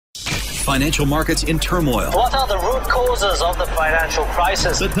Financial markets in turmoil. What are the root causes of the financial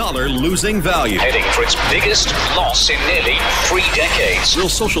crisis? The dollar losing value. Heading for its biggest loss in nearly 3 decades. Will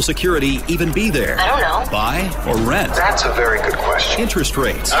Social Security even be there? I don't know. Buy or rent? That's a very good question. Interest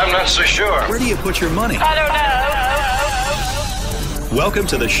rates. I'm not so sure. Where do you put your money? I don't know. Welcome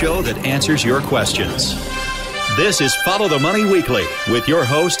to the show that answers your questions. This is Follow the Money Weekly with your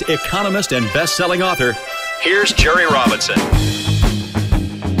host, economist, and best-selling author. Here's Jerry Robinson.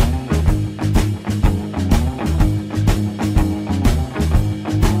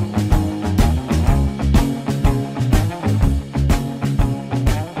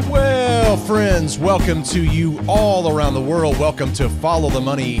 Well, friends, welcome to you all around the world. Welcome to Follow the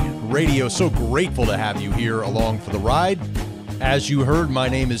Money Radio. So grateful to have you here along for the ride. As you heard, my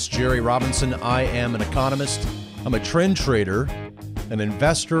name is Jerry Robinson. I am an economist. I'm a trend trader, an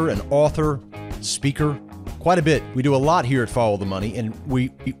investor, an author, speaker, quite a bit. We do a lot here at Follow the Money, and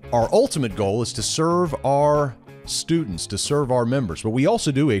our ultimate goal is to serve our students, to serve our members. But we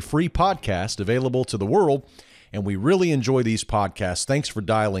also do a free podcast available to the world, and we really enjoy these podcasts. Thanks for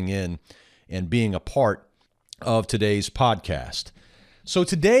dialing in and being a part of today's podcast. So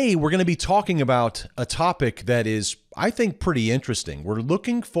today we're going to be talking about a topic that is, I think, pretty interesting. We're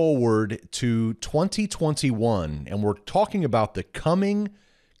looking forward to 2021, and we're talking about the coming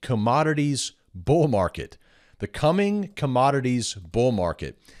commodities bull market. The coming commodities bull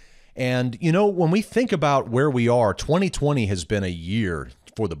market. And, you know, when we think about where we are, 2020 has been a year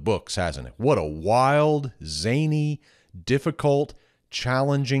for the books, hasn't it? What a wild, zany, difficult,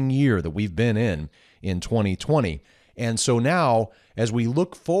 challenging year that we've been in 2020. And so now, as we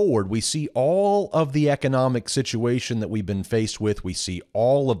look forward, we see all of the economic situation that we've been faced with. We see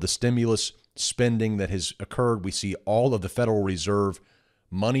all of the stimulus spending that has occurred. We see all of the Federal Reserve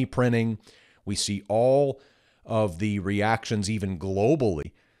money printing. We see all of the reactions, even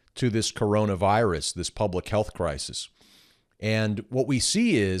globally, to this coronavirus, this public health crisis. And what we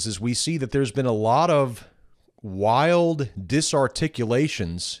see is we see that there's been a lot of wild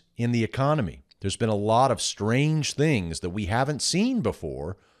disarticulations in the economy. There's been a lot of strange things that we haven't seen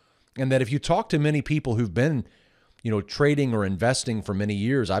before, and that if you talk to many people who've been, trading or investing for many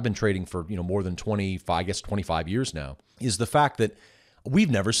years, I've been trading for, more than 25 years now, is the fact that we've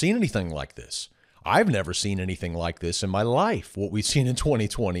never seen anything like this. I've never seen anything like this in my life. What we've seen in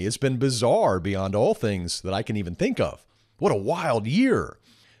 2020, it's been bizarre beyond all things that I can even think of. What a wild year.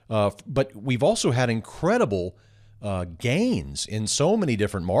 But we've also had incredible gains in so many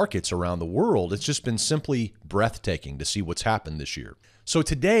different markets around the world. It's just been simply breathtaking to see what's happened this year. So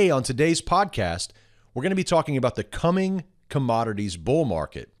today, on today's podcast, we're going to be talking about the coming commodities bull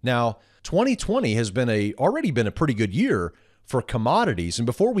market. Now, 2020 has already been a pretty good year for commodities. And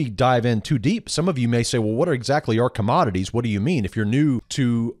before we dive in too deep, some of you may say, well, what exactly are commodities? What do you mean? If you're new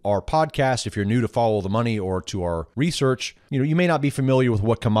to our podcast, if you're new to Follow the Money or to our research, you may not be familiar with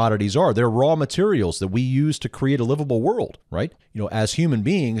what commodities are. They're raw materials that we use to create a livable world, right? As human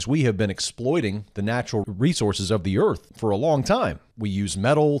beings, we have been exploiting the natural resources of the earth for a long time. We use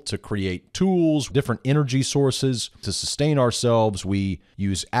metal to create tools, different energy sources to sustain ourselves. We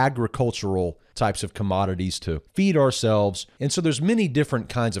use agricultural types of commodities to feed ourselves. And so there's many different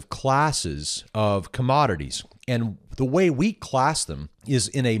kinds of classes of commodities. And the way we class them is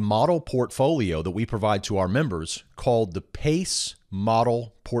in a model portfolio that we provide to our members called the PACE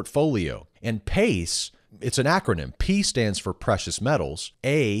Model Portfolio. And PACE, it's an acronym. P stands for precious metals,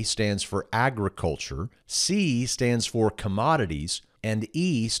 A stands for agriculture, C stands for commodities, and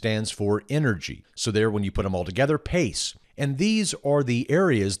E stands for energy. So there, when you put them all together, PACE. And these are the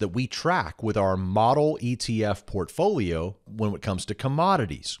areas that we track with our model ETF portfolio when it comes to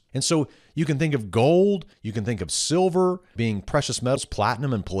commodities. And so you can think of gold, you can think of silver being precious metals,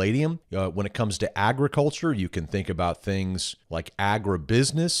 platinum and palladium. When it comes to agriculture, you can think about things like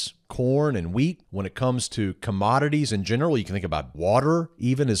agribusiness, corn and wheat. When it comes to commodities in general, you can think about water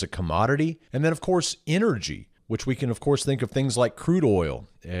even as a commodity. And then, of course, energy, which we can, of course, think of things like crude oil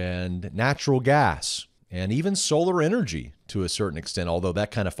and natural gas, and even solar energy to a certain extent, although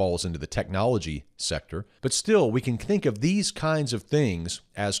that kind of falls into the technology sector. But still, we can think of these kinds of things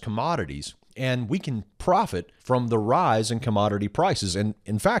as commodities, and we can profit from the rise in commodity prices. And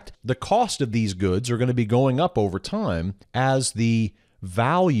in fact, the cost of these goods are going to be going up over time as the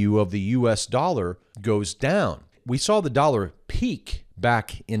value of the US dollar goes down. We saw the dollar peak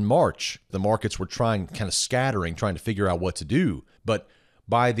back in March. The markets were trying to figure out what to do. But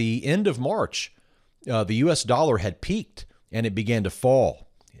by the end of March, the U.S. dollar had peaked and it began to fall,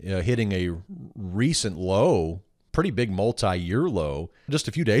 hitting a recent low, pretty big multi-year low, just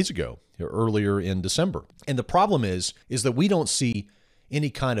a few days ago, earlier in December. And the problem is that we don't see any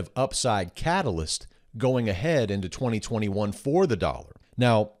kind of upside catalyst going ahead into 2021 for the dollar.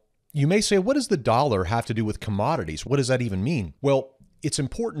 Now, you may say, what does the dollar have to do with commodities? What does that even mean? Well, it's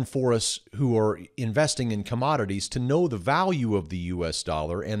important for us who are investing in commodities to know the value of the US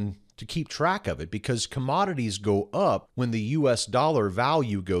dollar and to keep track of it, because commodities go up when the US dollar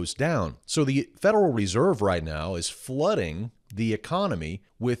value goes down. So the Federal Reserve right now is flooding the economy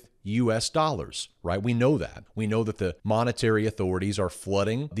with US dollars, right? We know that. We know that the monetary authorities are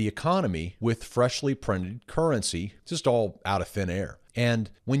flooding the economy with freshly printed currency, just all out of thin air. And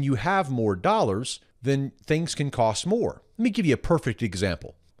when you have more dollars, then things can cost more. Let me give you a perfect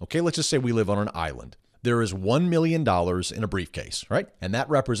example. Okay, let's just say we live on an island. There is $1 million in a briefcase, right? And that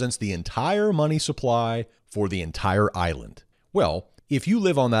represents the entire money supply for the entire island. Well, if you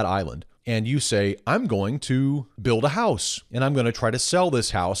live on that island and you say, I'm going to build a house and I'm going to try to sell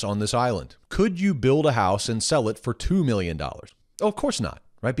this house on this island, could you build a house and sell it for $2 million? Oh, of course not,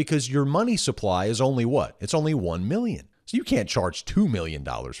 right? Because your money supply is only what? It's only $1 million. So you can't charge $2 million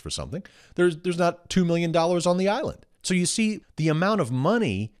for something. There's not $2 million on the island. So you see, the amount of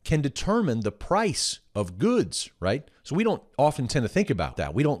money can determine the price of goods, right? So we don't often tend to think about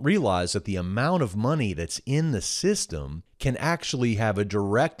that. We don't realize that the amount of money that's in the system can actually have a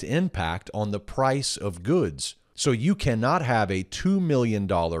direct impact on the price of goods. So you cannot have a $2 million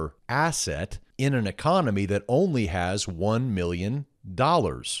asset in an economy that only has $1 million,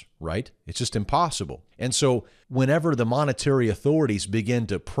 right? It's just impossible. And so whenever the monetary authorities begin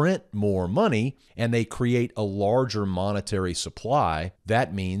to print more money and they create a larger monetary supply,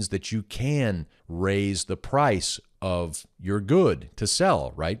 that means that you can raise the price of your good to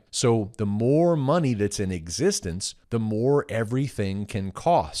sell, right? So the more money that's in existence, the more everything can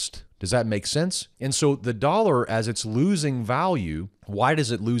cost. Does that make sense? And so the dollar, as it's losing value, why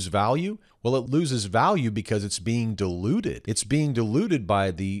does it lose value? Well, it loses value because it's being diluted. It's being diluted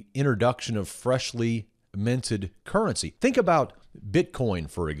by the introduction of freshly minted currency. Think about Bitcoin,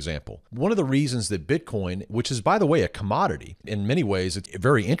 for example. One of the reasons that Bitcoin, which is, by the way, a commodity, in many ways, it's a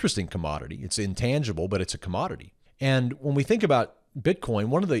very interesting commodity. It's intangible, but it's a commodity. And when we think about Bitcoin,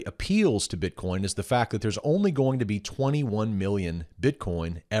 one of the appeals to Bitcoin is the fact that there's only going to be 21 million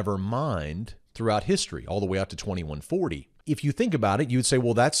Bitcoin ever mined throughout history, all the way up to 2140. If you think about it, you'd say,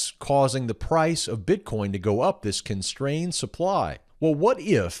 well, that's causing the price of Bitcoin to go up, this constrained supply. Well, what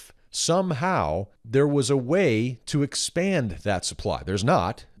if somehow there was a way to expand that supply? There's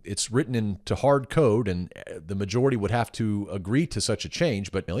not. It's written into hard code, and the majority would have to agree to such a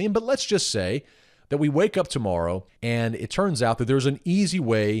change. But let's just say that we wake up tomorrow and it turns out that there's an easy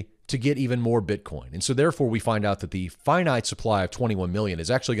way to get even more Bitcoin. And so therefore we find out that the finite supply of 21 million is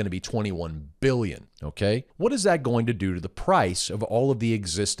actually going to be 21 billion, okay? What is that going to do to the price of all of the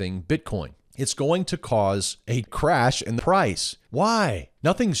existing Bitcoin? It's going to cause a crash in the price. Why?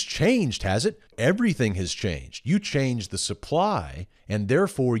 Nothing's changed, has it? Everything has changed. You changed the supply, and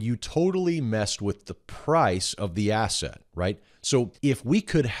therefore you totally messed with the price of the asset, right? So if we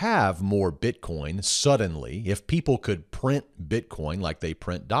could have more Bitcoin suddenly, if people could print Bitcoin like they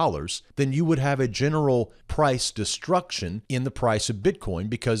print dollars, then you would have a general price destruction in the price of Bitcoin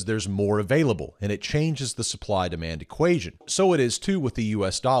because there's more available, and it changes the supply-demand equation. So it is too with the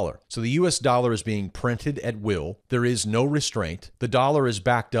US dollar. So the US dollar is being printed at will. There is no restraint. The dollar is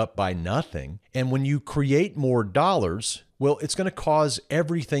backed up by nothing. And when you create more dollars, well, it's going to cause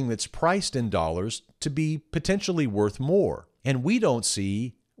everything that's priced in dollars to be potentially worth more. And we don't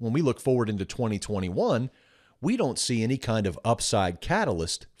see, when we look forward into 2021, we don't see any kind of upside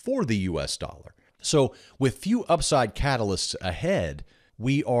catalyst for the US dollar. So with few upside catalysts ahead,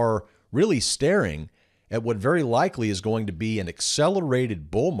 we are really staring at what very likely is going to be an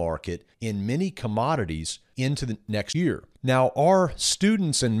accelerated bull market in many commodities into the next year. Now, our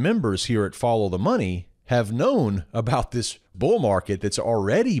students and members here at Follow the Money have known about this bull market that's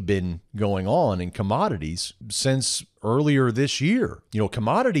already been going on in commodities since earlier this year. You know,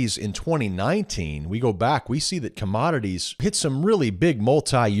 commodities in 2019, we go back, we see that commodities hit some really big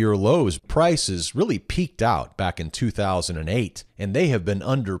multi-year lows. Prices really peaked out back in 2008, and they have been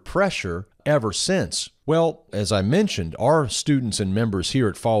under pressure ever since. Well, as I mentioned, our students and members here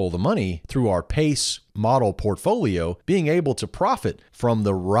at Follow the Money, through our PACE model portfolio, being able to profit from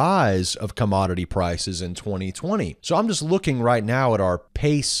the rise of commodity prices in 2020. So I'm just looking right now at our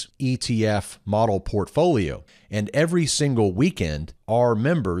PACE ETF model portfolio, and every single weekend, our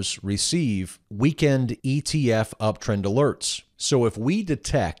members receive weekend ETF uptrend alerts. So if we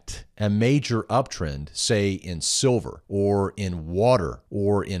detect a major uptrend, say in silver or in water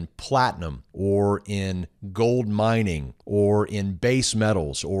or in platinum or in gold mining or in base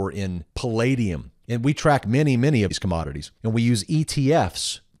metals or in palladium, And we track many of these commodities, and we use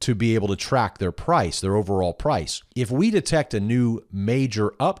ETFs to be able to track their price, their overall price. If we detect a new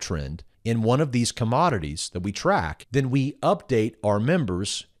major uptrend in one of these commodities that we track, then we update our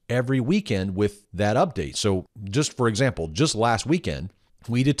members every weekend with that update. So just for example, just last weekend,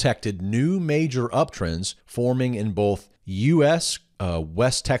 we detected new major uptrends forming in both U.S.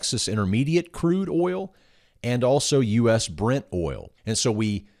 West Texas Intermediate crude oil and also U.S. Brent oil. And so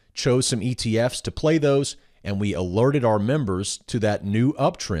we chose some ETFs to play those, and we alerted our members to that new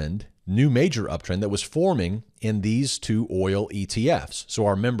major uptrend that was forming in these two oil ETFs. So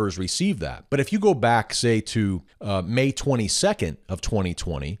our members received that. But if you go back, say, to May 22nd of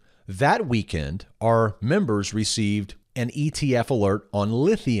 2020, that weekend, our members received an ETF alert on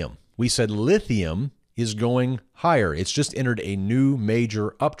lithium. We said lithium is going higher. It's just entered a new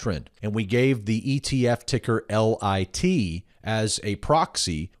major uptrend. And we gave the ETF ticker LIT as a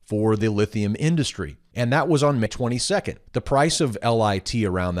proxy for the lithium industry. And that was on May 22nd. The price of LIT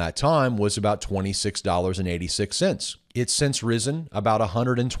around that time was about $26.86. It's since risen about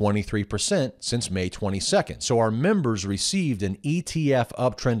 123% since May 22nd. So our members received an ETF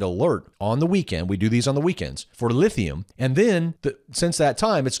uptrend alert on the weekend. We do these on the weekends for lithium. And then since that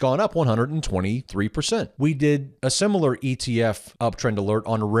time, it's gone up 123%. We did a similar ETF uptrend alert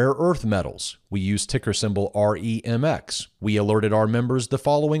on rare earth metals. We used ticker symbol REMX. We alerted our members the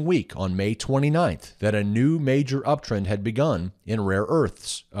following week on May 29th that a new major uptrend had begun in rare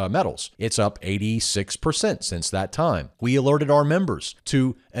earths metals. It's up 86% since that time. We alerted our members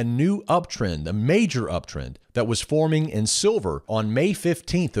to a new uptrend, a major uptrend that was forming in silver on May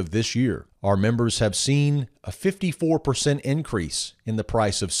 15th of this year. Our members have seen a 54% increase in the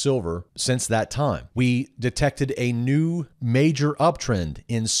price of silver since that time. We detected a new major uptrend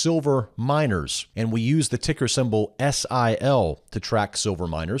in silver miners, and we used the ticker symbol SIL to track silver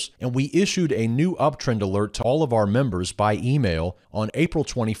miners, and we issued a new uptrend alert to all of our members by email on April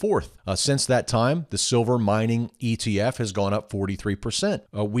 24th. Since that time, the silver mining ETF has gone up 43%.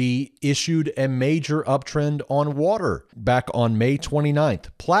 We issued a major uptrend on water back on May 29th,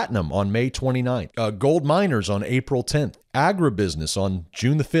 platinum on May 29th, gold miners on April 10th, agribusiness on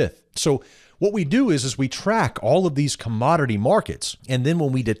June the 5th. So what we do is we track all of these commodity markets, and then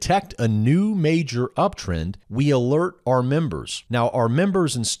when we detect a new major uptrend, we alert our members. Now, our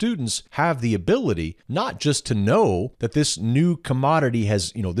members and students have the ability not just to know that this new commodity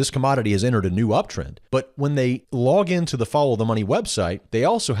has, this commodity has entered a new uptrend, but when they log into the Follow the Money website, they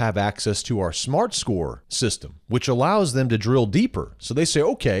also have access to our Smart Score system, which allows them to drill deeper. So they say,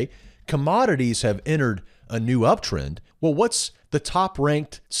 okay, commodities have entered a new uptrend. Well, what's the top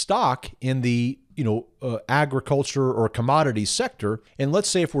ranked stock in the agriculture or commodities sector? And let's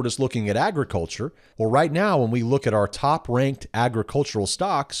say if we're just looking at agriculture, well, right now when we look at our top ranked agricultural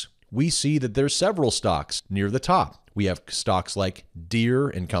stocks, we see that there's several stocks near the top. We have stocks like Deere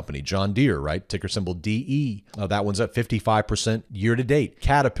and Company, John Deere, right? Ticker symbol DE. That one's up 55% year to date.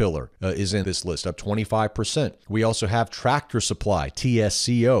 Caterpillar is in this list, up 25%. We also have Tractor Supply,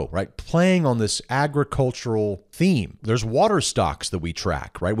 TSCO, right? Playing on this agricultural theme. There's water stocks that we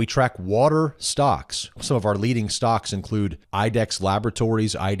track, right? We track water stocks. Some of our leading stocks include IDEX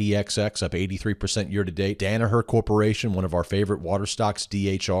Laboratories, IDXX, up 83% year to date. Danaher Corporation, one of our favorite water stocks,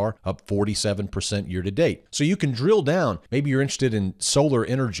 DHR, up 47% year to date. So you can drill down. Maybe you're interested in solar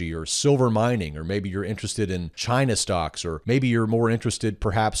energy or silver mining, or maybe you're interested in China stocks, or maybe you're more interested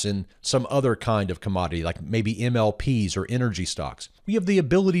perhaps in some other kind of commodity, like maybe MLPs or energy stocks. We have the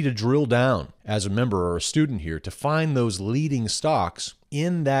ability to drill down as a member or a student here to find those leading stocks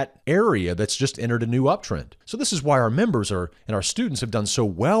in that area that's just entered a new uptrend. So this is why our members and our students have done so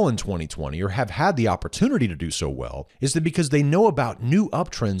well in 2020, or have had the opportunity to do so well, is that because they know about new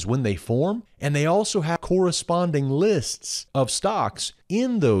uptrends when they form, and they also have corresponding lists of stocks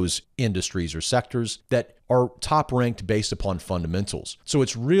in those industries or sectors that are top ranked based upon fundamentals. So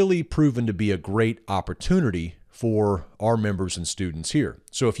it's really proven to be a great opportunity for our members and students here.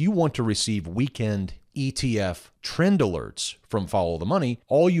 So if you want to receive weekend ETF trend alerts from Follow the Money,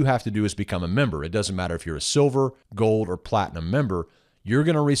 all you have to do is become a member. It doesn't matter if you're a silver, gold, or platinum member. You're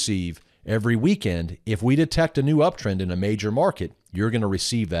going to receive every weekend. If we detect a new uptrend in a major market, you're going to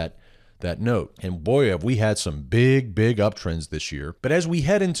receive that note. And boy, have we had some big uptrends this year. But as we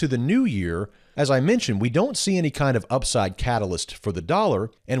head into the new year, as I mentioned, we don't see any kind of upside catalyst for the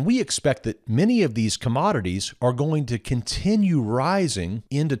dollar, and we expect that many of these commodities are going to continue rising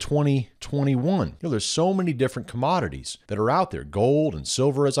into 2021. There's so many different commodities that are out there. Gold and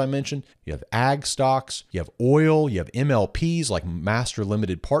silver, as I mentioned. You have ag stocks, you have oil, you have MLPs like master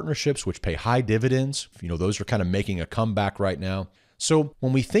limited partnerships, which pay high dividends. Those are kind of making a comeback right now. So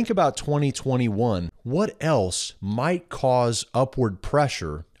when we think about 2021, what else might cause upward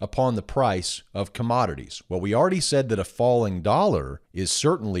pressure upon the price of commodities? Well, we already said that a falling dollar is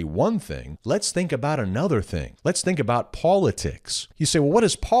certainly one thing. Let's think about another thing. Let's think about politics. You say, well, what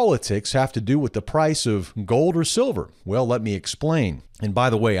does politics have to do with the price of gold or silver? Well, let me explain. And by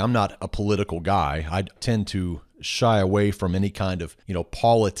the way, I'm not a political guy. I tend to shy away from any kind of,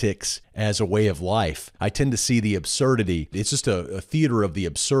 politics as a way of life. I tend to see the absurdity. It's just a theater of the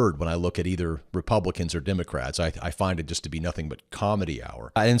absurd when I look at either Republicans or Democrats. I find it just to be nothing but comedy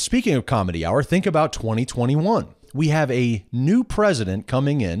hour. And speaking of comedy hour, think about 2021. We have a new president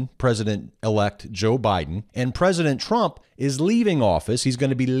coming in, President-elect Joe Biden, and President Trump is leaving office. He's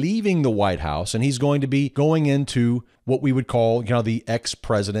going to be leaving the White House, and he's going to be going into what we would call, the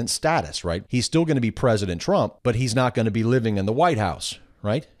ex-president status, right? He's still going to be President Trump, but he's not going to be living in the White House,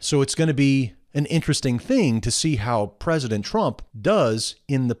 right? So it's going to be an interesting thing to see how President Trump does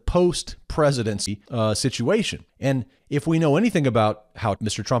in the post-presidency situation. And if we know anything about how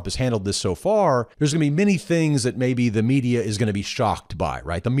Mr. Trump has handled this so far, there's going to be many things that maybe the media is going to be shocked by,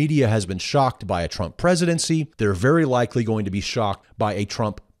 right? The media has been shocked by a Trump presidency. They're very likely going to be shocked by a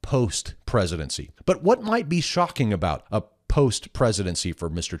Trump post-presidency. But what might be shocking about a post-presidency for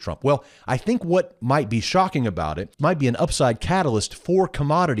Mr. Trump? Well, I think what might be shocking about it might be an upside catalyst for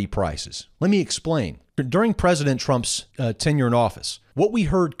commodity prices. Let me explain. During President Trump's tenure in office, what we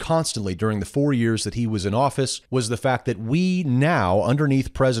heard constantly during the 4 years that he was in office was the fact that we now,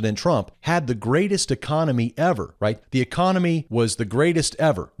 underneath President Trump, had the greatest economy ever, right? The economy was the greatest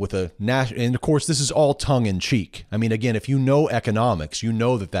ever with a national, and of course, this is all tongue in cheek. I mean, again, if you know economics, you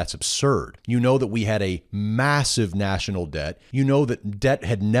know that that's absurd. You know that we had a massive national debt. You know that debt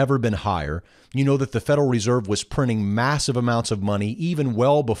had never been higher. You know that the Federal Reserve was printing massive amounts of money even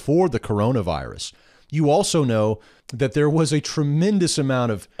well before the coronavirus. You also know that there was a tremendous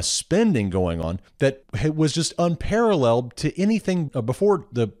amount of spending going on that was just unparalleled to anything before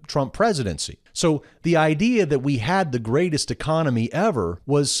the Trump presidency. So the idea that we had the greatest economy ever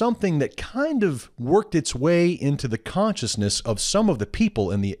was something that kind of worked its way into the consciousness of some of the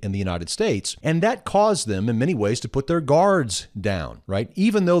people in the United States, and that caused them in many ways to put their guards down, right?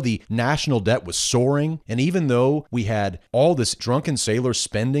 Even though the national debt was soaring, and even though we had all this drunken sailor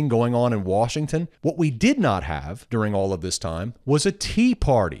spending going on in Washington, what we did not have during all of this time was a Tea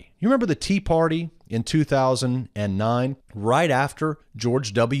Party. You remember the Tea Party in 2009, right after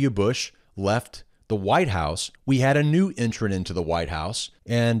George W. Bush left the White House? We had a new entrant into the White House,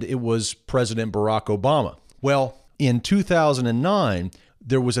 and it was President Barack Obama. Well, in 2009,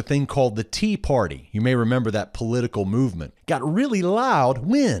 there was a thing called the Tea Party. You may remember that political movement. Got really loud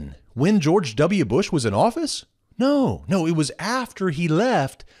when? When George W. Bush was in office? No, it was after he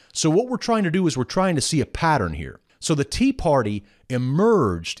left. So what we're trying to do is we're trying to see a pattern here. So the Tea Party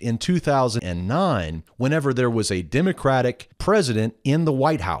emerged in 2009 whenever there was a Democratic president in the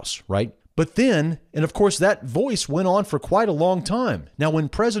White House, right? But then, and of course, that voice went on for quite a long time. Now, when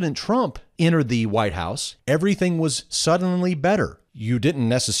President Trump entered the White House, everything was suddenly better. You didn't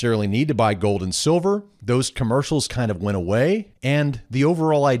necessarily need to buy gold and silver. Those commercials kind of went away. And the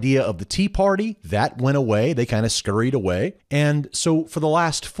overall idea of the Tea Party, that went away. They kind of scurried away. And so for the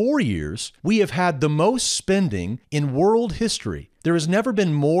last 4 years, we have had the most spending in world history. There has never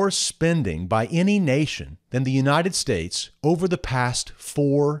been more spending by any nation than the United States over the past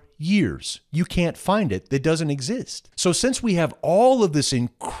 4 years. You can't find it. It doesn't exist. So since we have all of this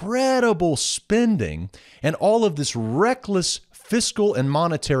incredible spending and all of this reckless fiscal and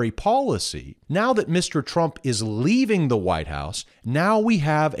monetary policy, now that Mr. Trump is leaving the White House, now we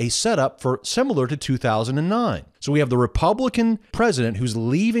have a setup for similar to 2009. So we have the Republican president who's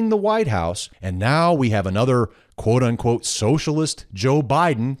leaving the White House, and now we have another quote-unquote socialist Joe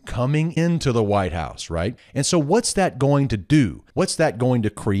Biden coming into the White House, right? And so what's that going to do? What's that going to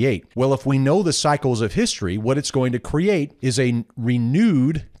create? Well, if we know the cycles of history, what it's going to create is a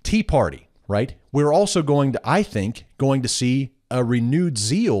renewed Tea Party, right? We're also going to see a renewed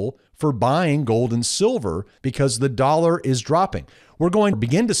zeal for buying gold and silver because the dollar is dropping. We're going to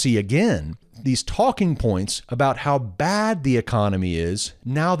begin to see again these talking points about how bad the economy is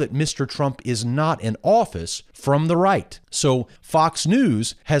now that Mr. Trump is not in office from the right. So Fox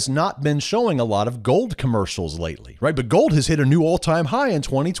News has not been showing a lot of gold commercials lately, right? But gold has hit a new all-time high in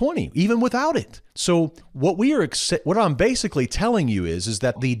 2020, even without it. So what I'm basically telling you is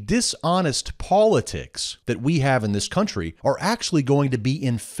that the dishonest politics that we have in this country are actually going to be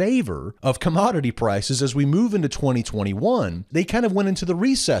in favor of commodity prices as we move into 2021. They kind of went into the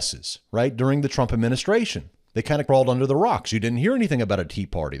recesses, right, during the Trump administration. they kind of crawled under the rocks. You didn't hear anything about a Tea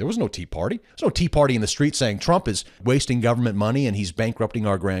Party. There was no Tea Party. There's no Tea Party in the street saying Trump is wasting government money and he's bankrupting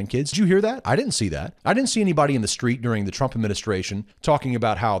our grandkids. Did you hear that? I didn't see that. I didn't see anybody in the street during the Trump administration talking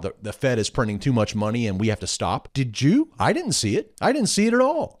about how the Fed is printing too much money and we have to stop. Did you? I didn't see it. I didn't see it at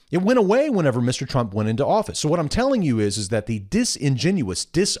all. It went away whenever Mr. Trump went into office. So what I'm telling you is that the disingenuous,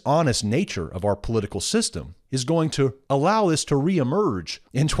 dishonest nature of our political system is going to allow this to reemerge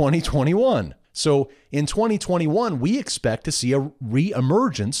in 2021. So in 2021, we expect to see a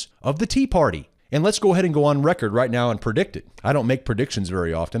reemergence of the Tea Party. And let's go ahead and go on record right now and predict it. I don't make predictions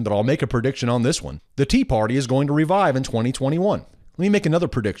very often, but I'll make a prediction on this one. The Tea Party is going to revive in 2021. Let me make another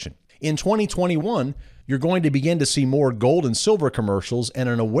prediction. In 2021, you're going to begin to see more gold and silver commercials and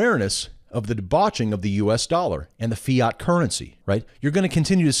an awareness of the debauching of the U.S. dollar and the fiat currency, right? You're going to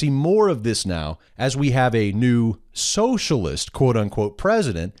continue to see more of this now as we have a new socialist, quote unquote,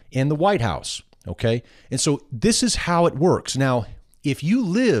 president in the White House, okay? And so this is how it works. Now, if you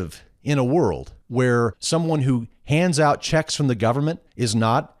live in a world where someone who hands out checks from the government is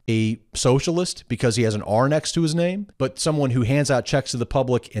not a socialist because he has an R next to his name, but someone who hands out checks to the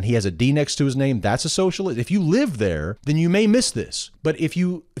public and he has a D next to his name, that's a socialist. If you live there, then you may miss this. But if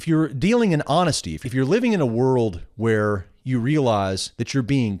you're dealing in honesty, if you're living in a world where you realize that you're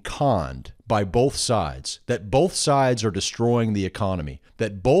being conned by both sides, that both sides are destroying the economy,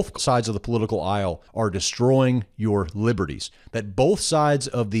 that both sides of the political aisle are destroying your liberties, that both sides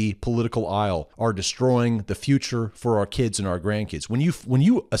of the political aisle are destroying the future for our kids and our grandkids. When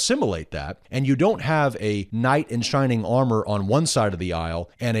you assimilate that and you don't have a knight in shining armor on one side of the aisle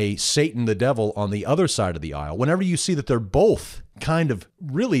and a Satan the devil on the other side of the aisle, whenever you see that they're both kind of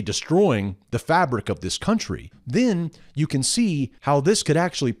really destroying the fabric of this country, then you can see how this could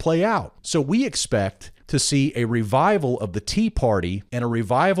actually play out. So we expect to see a revival of the Tea Party and a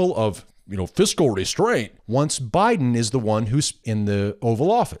revival of fiscal restraint once Biden is the one who's in the Oval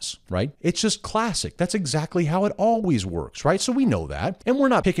Office, right? It's just classic. That's exactly how it always works, right? So we know that. And we're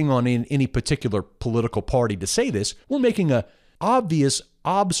not picking on any particular political party to say this. We're making an obvious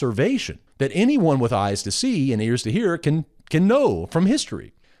observation that anyone with eyes to see and ears to hear can know from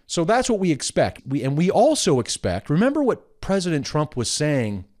history. So that's what we expect. We also expect, remember what President Trump was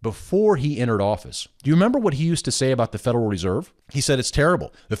saying before he entered office. Do you remember what he used to say about the Federal Reserve? He said it's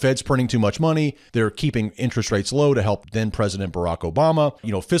terrible. The Fed's printing too much money. They're keeping interest rates low to help then President Barack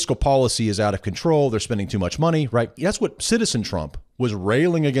Obama. Fiscal policy is out of control. They're spending too much money, right? That's what Citizen Trump was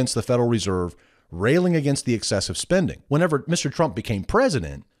railing against the Federal Reserve, railing against the excessive spending. Whenever Mr. Trump became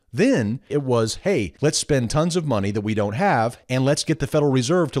president, then it was, hey, let's spend tons of money that we don't have, and let's get the Federal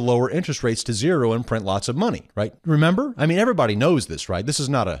Reserve to lower interest rates to zero and print lots of money, right? Remember? I mean, everybody knows this, right? This is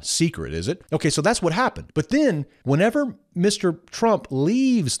not a secret, is it? Okay, so that's what happened. But then whenever Mr. Trump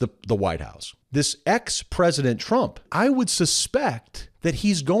leaves the White House, this ex-President Trump, I would suspect that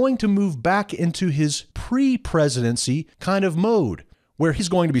he's going to move back into his pre-presidency kind of mode, where he's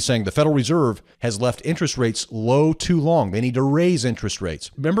going to be saying the Federal Reserve has left interest rates low too long. They need to raise interest rates.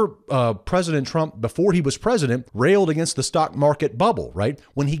 Remember, President Trump, before he was president, railed against the stock market bubble, right?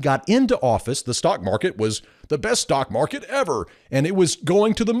 When he got into office, the stock market was the best stock market ever, and it was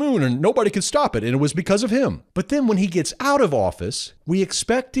going to the moon, and nobody could stop it, and it was because of him. But then when he gets out of office, we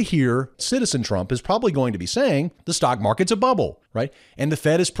expect to hear Citizen Trump is probably going to be saying the stock market's a bubble, right? And the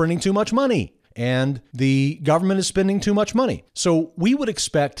Fed is printing too much money, and the government is spending too much money. So we would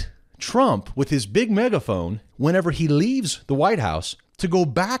expect Trump, with his big megaphone, whenever he leaves the White House, to go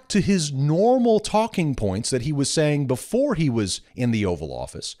back to his normal talking points that he was saying before he was in the Oval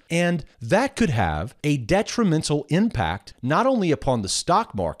Office. And that could have a detrimental impact, not only upon the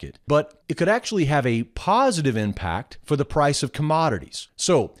stock market, but it could actually have a positive impact for the price of commodities.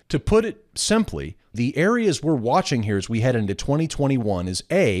 So to put it simply, the areas we're watching here as we head into 2021 is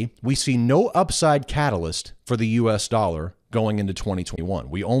A, we see no upside catalyst for the US dollar going into 2021.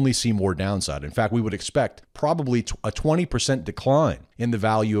 We only see more downside. In fact, we would expect probably a 20% decline in the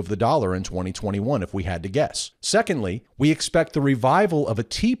value of the dollar in 2021 if we had to guess. Secondly, we expect the revival of a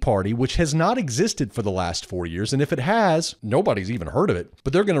Tea Party, which has not existed for the last 4 years. And if it has, nobody's even heard of it.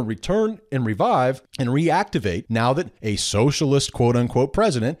 But they're going to return and revive and reactivate now that a socialist, quote unquote,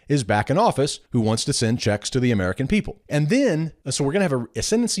 president is back in office who wants to send checks to the American people. And then, so we're going to have an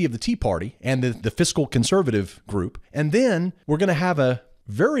ascendancy of the Tea Party and the fiscal conservative group. And then we're going to have a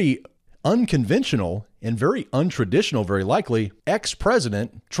very unconventional and very untraditional, very likely,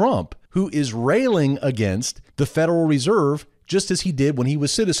 ex-president Trump, who is railing against the Federal Reserve just as he did when he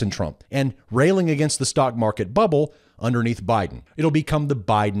was Citizen Trump, and railing against the stock market bubble underneath Biden. It'll become the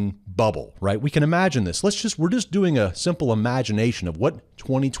Biden bubble, right? We can imagine this. We're just doing a simple imagination of what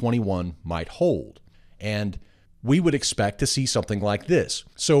 2021 might hold. And we would expect to see something like this.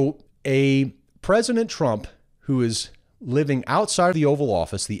 So a President Trump who is living outside the Oval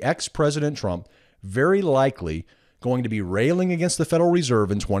Office, the ex-President Trump, very likely going to be railing against the Federal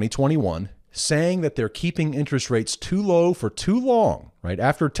Reserve in 2021, saying that they're keeping interest rates too low for too long, right?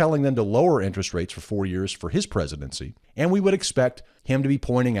 After telling them to lower interest rates for 4 years for his presidency. And we would expect him to be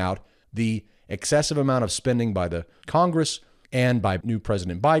pointing out the excessive amount of spending by the Congress and by new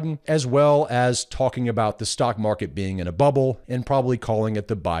President Biden, as well as talking about the stock market being in a bubble and probably calling it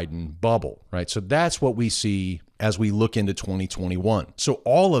the Biden bubble, right? So that's what we see as we look into 2021. So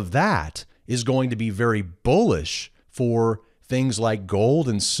all of that is going to be very bullish for things like gold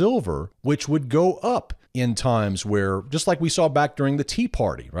and silver, which would go up in times where, just like we saw back during the Tea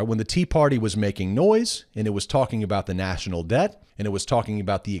Party, right? When the Tea Party was making noise and it was talking about the national debt and it was talking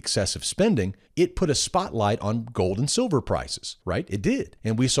about the excessive spending, it put a spotlight on gold and silver prices, right? It did.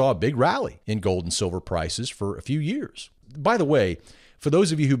 And we saw a big rally in gold and silver prices for a few years. By the way, for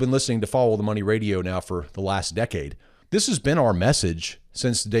those of you who've been listening to Follow the Money Radio now for the last decade, this has been our message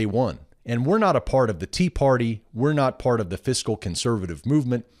since day one. And we're not a part of the Tea Party. We're not part of the fiscal conservative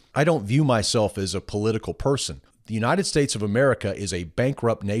movement. I don't view myself as a political person. The United States of America is a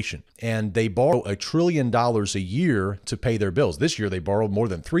bankrupt nation, and they borrow $1 trillion a year to pay their bills. This year, they borrowed more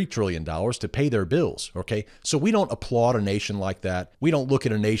than $3 trillion to pay their bills, okay? So we don't applaud a nation like that. We don't look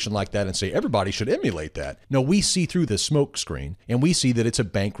at a nation like that and say, everybody should emulate that. No, we see through the smoke screen, and we see that it's a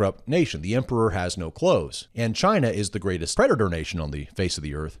bankrupt nation. The emperor has no clothes. And China is the greatest creditor nation on the face of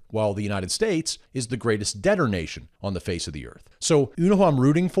the earth, while the United States is the greatest debtor nation on the face of the earth. So you know who I'm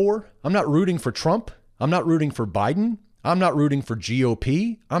rooting for? I'm not rooting for Trump. I'm not rooting for Biden. I'm not rooting for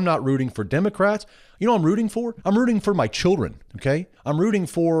GOP. I'm not rooting for Democrats. You know what I'm rooting for? I'm rooting for my children, okay? I'm rooting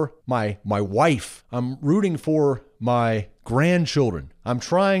for my wife. I'm rooting for my grandchildren. I'm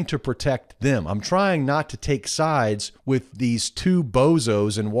trying to protect them. I'm trying not to take sides with these two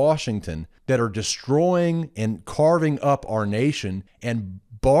bozos in Washington that are destroying and carving up our nation and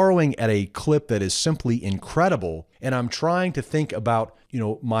borrowing at a clip that is simply incredible. And I'm trying to think about,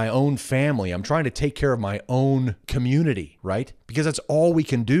 my own family. I'm trying to take care of my own community, right? Because that's all we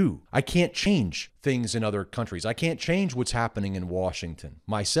can do. I can't change things in other countries. I can't change what's happening in Washington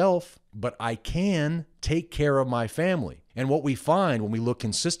myself, but I can take care of my family. And what we find when we look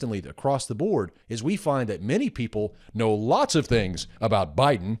consistently across the board is we find that many people know lots of things about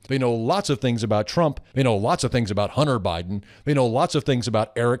Biden. They know lots of things about Trump. They know lots of things about Hunter Biden. They know lots of things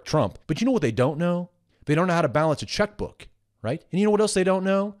about Eric Trump. But you know what they don't know? They don't know how to balance a checkbook, right? And you know what else they don't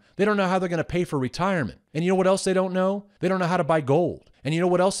know? They don't know how they're going to pay for retirement. And you know what else they don't know? They don't know how to buy gold. And you know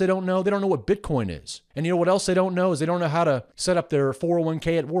what else they don't know? They don't know what Bitcoin is. And you know what else they don't know is they don't know how to set up their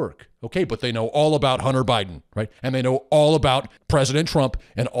 401k at work. Okay, but they know all about Hunter Biden, right? And they know all about President Trump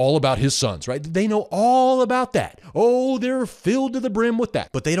and all about his sons, right? They know all about that. Oh, they're filled to the brim with that.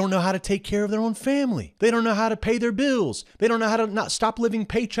 But they don't know how to take care of their own family. They don't know how to pay their bills. They don't know how to not stop living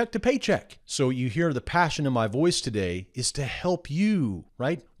paycheck to paycheck. So you hear the passion in my voice today is to help you,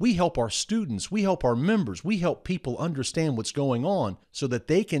 right? We help our students. We help our members. We help people understand what's going on so that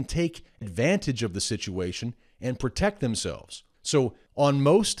they can take advantage of the situation and protect themselves. So on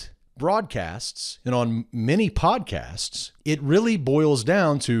most broadcasts and on many podcasts, it really boils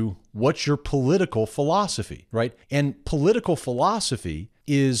down to what's your political philosophy, right? And political philosophy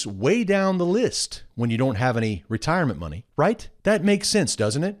is way down the list when you don't have any retirement money, right? That makes sense,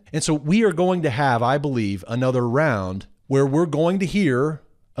 doesn't it? And so we are going to have, I believe, another round where we're going to hear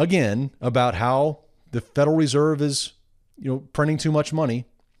again about how the Federal Reserve is, printing too much money.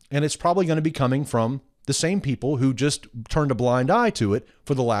 And it's probably going to be coming from the same people who just turned a blind eye to it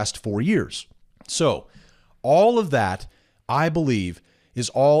for the last 4 years. So all of that, I believe, is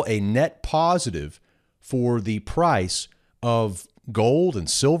all a net positive for the price of gold and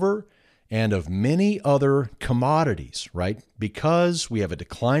silver and of many other commodities, right? Because we have a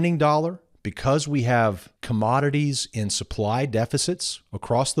declining dollar, because we have commodities in supply deficits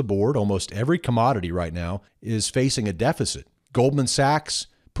across the board. Almost every commodity right now is facing a deficit. Goldman Sachs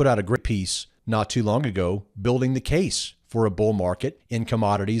put out a great piece not too long ago building the case for a bull market in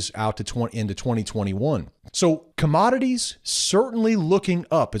commodities out to into 2021. So commodities certainly looking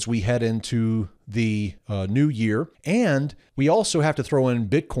up as we head into the new year. And we also have to throw in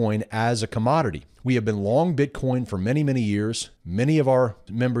Bitcoin as a commodity. We have been long Bitcoin for many, many years. Many of our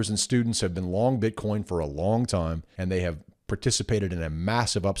members and students have been long Bitcoin for a long time, and they have participated in a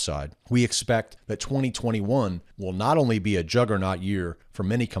massive upside. We expect that 2021 will not only be a juggernaut year for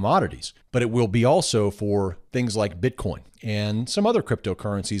many commodities, but it will be also for things like Bitcoin and some other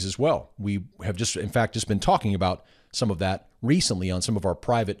cryptocurrencies as well. We have just been talking about some of that recently on some of our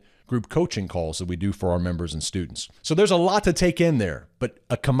private group coaching calls that we do for our members and students. So there's a lot to take in there, but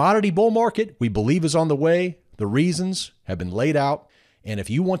a commodity bull market we believe is on the way. The reasons have been laid out. And if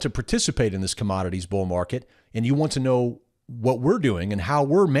you want to participate in this commodities bull market and you want to know what we're doing and how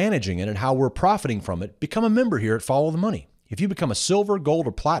we're managing it and how we're profiting from it, become a member here at Follow the Money. If you become a silver, gold,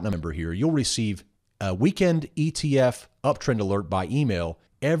 or platinum member here, you'll receive a weekend ETF uptrend alert by email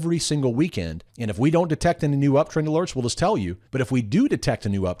every single weekend. And if we don't detect any new uptrend alerts, we'll just tell you. But if we do detect a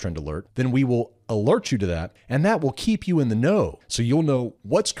new uptrend alert, then we will alert you to that, and that will keep you in the know. So you'll know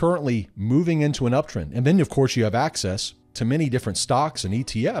what's currently moving into an uptrend. And then, of course, you have access to many different stocks and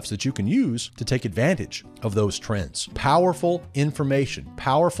ETFs that you can use to take advantage of those trends. Powerful information,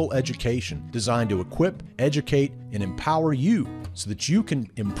 powerful education designed to equip, educate, and empower you so that you can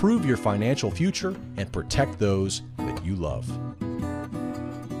improve your financial future and protect those that you love.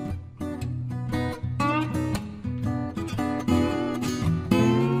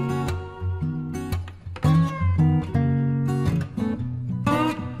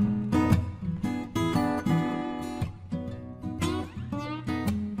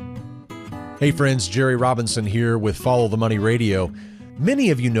 Hey friends, Jerry Robinson here with Follow the Money Radio. Many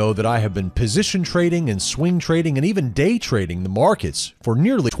of you know that I have been position trading and swing trading and even day trading the markets for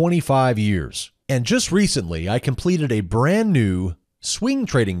nearly 25 years. And just recently, I completed a brand new swing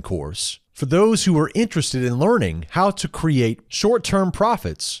trading course for those who are interested in learning how to create short-term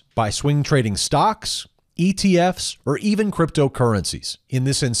profits by swing trading stocks, ETFs, or even cryptocurrencies. In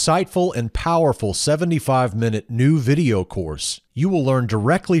this insightful and powerful 75-minute new video course, you will learn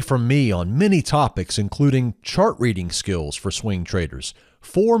directly from me on many topics, including chart reading skills for swing traders,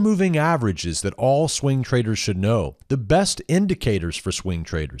 4 moving averages that all swing traders should know, the best indicators for swing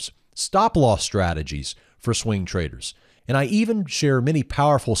traders, stop-loss strategies for swing traders, and I even share many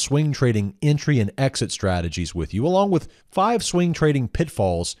powerful swing trading entry and exit strategies with you, along with 5 swing trading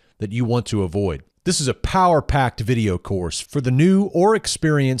pitfalls that you want to avoid. This is a power-packed video course for the new or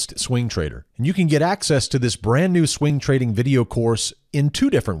experienced swing trader. And you can get access to this brand new swing trading video course in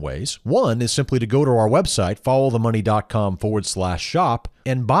 2 different ways. One is simply to go to our website, followthemoney.com/shop,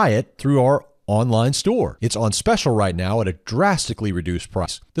 and buy it through our online store. It's on special right now at a drastically reduced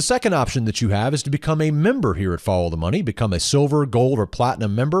price. The second option that you have is to become a member here at Follow the Money, become a silver, gold, or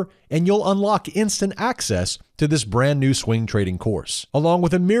platinum member, and you'll unlock instant access to this brand new swing trading course, along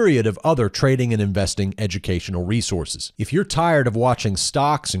with a myriad of other trading and investing educational resources. If you're tired of watching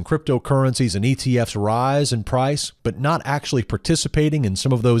stocks and cryptocurrencies and ETFs rise in price, but not actually participating in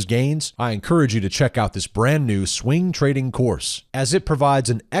some of those gains, I encourage you to check out this brand new swing trading course, as it provides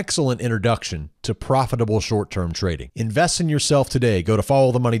an excellent introduction to profitable short-term trading. Invest in yourself today. Go to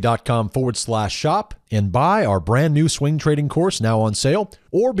followthemoney.com/shop and buy our brand new swing trading course now on sale,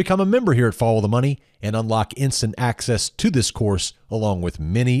 or become a member here at Follow the Money and unlock instant access to this course along with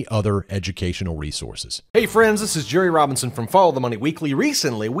many other educational resources. Hey friends, this is Jerry Robinson from Follow the Money Weekly.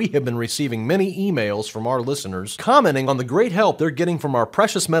 Recently, we have been receiving many emails from our listeners commenting on the great help they're getting from our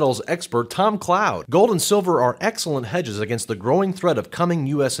precious metals expert, Tom Cloud. Gold and silver are excellent hedges against the growing threat of coming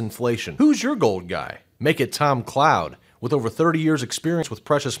U.S. inflation. Who's your gold guy? Make it Tom Cloud. With over 30 years experience with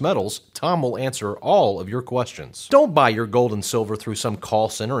precious metals, Tom will answer all of your questions. Don't buy your gold and silver through some call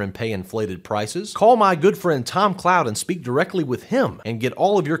center and pay inflated prices. Call my good friend Tom Cloud and speak directly with him and get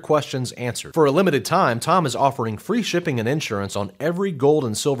all of your questions answered. For a limited time, Tom is offering free shipping and insurance on every gold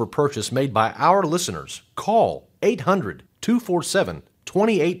and silver purchase made by our listeners. Call 800-247-2812.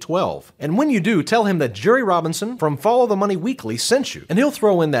 And when you do, tell him that Jerry Robinson from Follow the Money Weekly sent you, and he'll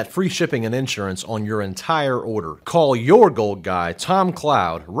throw in that free shipping and insurance on your entire order. Call your gold guy, Tom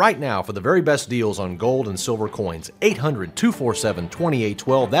Cloud, right now for the very best deals on gold and silver coins.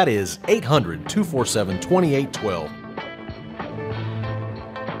 800-247-2812. That is 800-247-2812.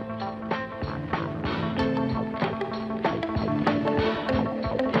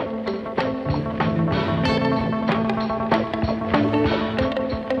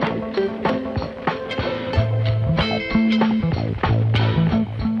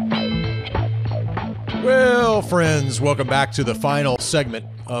 Friends, welcome back to the final segment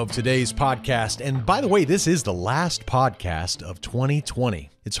of today's podcast. And by the way, this is the last podcast of 2020.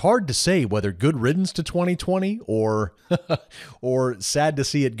 It's hard to say whether good riddance to 2020 or sad to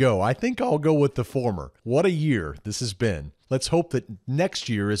see it go. I think I'll go with the former. What a year this has been. Let's hope that next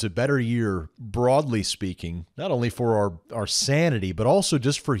year is a better year, broadly speaking, not only for our sanity, but also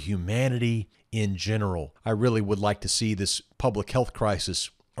just for humanity in general. I really would like to see this public health crisis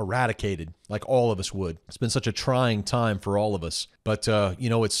eradicated like all of us would. It's been such a trying time for all of us. But,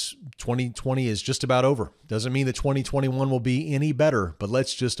 it's 2020 is just about over. Doesn't mean that 2021 will be any better, but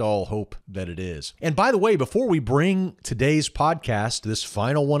let's just all hope that it is. And by the way, before we bring today's podcast, this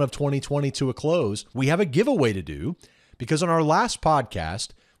final one of 2020, to a close, we have a giveaway to do, because on our last podcast,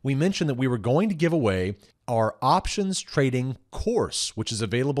 we mentioned that we were going to give away our options trading course, which is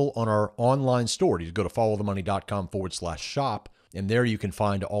available on our online store. You go to followthemoney.com/shop, and there you can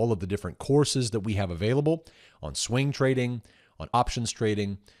find all of the different courses that we have available on swing trading, on options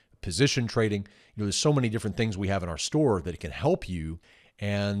trading, position trading. There's so many different things we have in our store that can help you.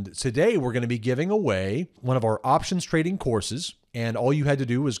 And today we're going to be giving away one of our options trading courses. And all you had to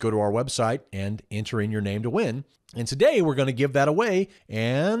do was go to our website and enter in your name to win. And today we're going to give that away.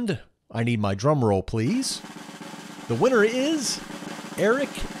 And I need my drum roll, please. The winner is Eric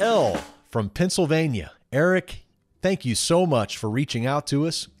L. from Pennsylvania. Eric, thank you so much for reaching out to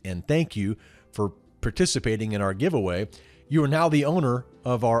us, and thank you for participating in our giveaway. You are now the owner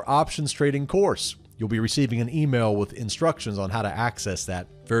of our options trading course. You'll be receiving an email with instructions on how to access that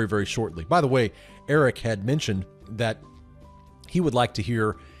very, very shortly. By the way, Eric had mentioned that he would like to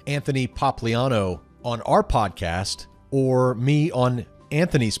hear Anthony Popliano on our podcast or me on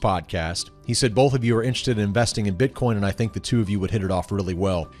Anthony's podcast. He said both of you are interested in investing in Bitcoin, and I think the two of you would hit it off really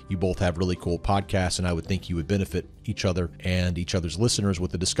well. You both have really cool podcasts, and I would think you would benefit each other and each other's listeners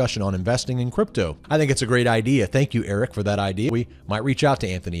with the discussion on investing in crypto. I think it's a great idea. Thank you, Eric, for that idea. We might reach out to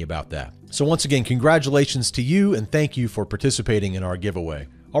Anthony about that. So once again, congratulations to you, and thank you for participating in our giveaway.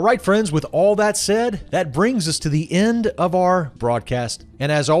 All right, friends, with all that said, that brings us to the end of our broadcast.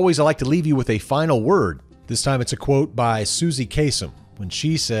 And as always, I like to leave you with a final word. This time it's a quote by Susie Kasem, when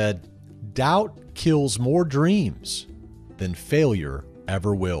she said, "Doubt kills more dreams than failure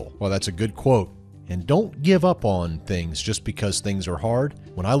ever will." Well, that's a good quote. And don't give up on things just because things are hard.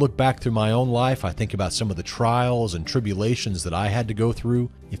 When I look back through my own life, I think about some of the trials and tribulations that I had to go through.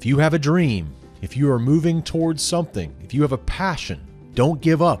 If you have a dream, if you are moving towards something, if you have a passion, don't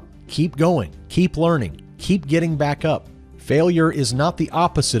give up. Keep going. Keep learning. Keep getting back up. Failure is not the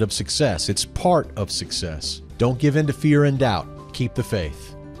opposite of success. It's part of success. Don't give in to fear and doubt. Keep the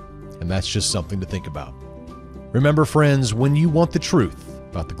faith. And that's just something to think about. Remember, friends, when you want the truth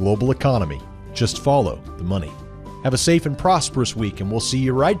about the global economy, just follow the money. Have a safe and prosperous week, and we'll see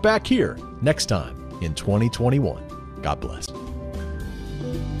you right back here next time in 2021. God bless.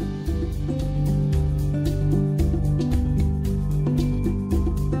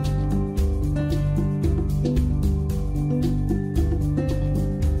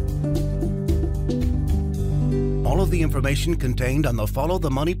 The information contained on the Follow the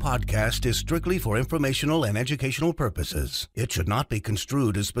Money podcast is strictly for informational and educational purposes. It should not be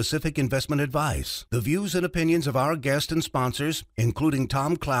construed as specific investment advice. The views and opinions of our guests and sponsors, including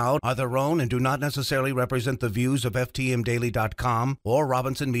Tom Cloud, are their own and do not necessarily represent the views of FTMDaily.com or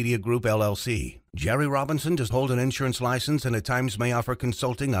Robinson Media Group, LLC. Jerry Robinson does hold an insurance license and at times may offer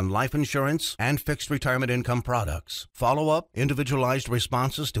consulting on life insurance and fixed retirement income products. Follow-up, individualized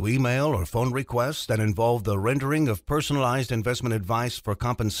responses to email or phone requests that involve the rendering of personalized investment advice for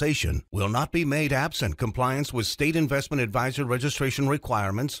compensation will not be made absent compliance with state investment advisor registration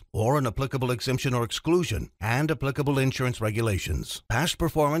requirements or an applicable exemption or exclusion and applicable insurance regulations. Past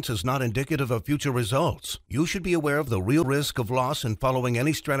performance is not indicative of future results. You should be aware of the real risk of loss in following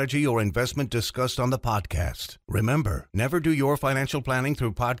any strategy or investment discussed on the podcast. Remember, never do your financial planning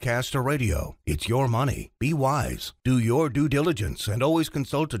through podcast or radio. It's your money. Be wise. Do your due diligence and always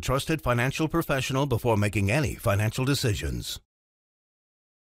consult a trusted financial professional before making any financial decisions.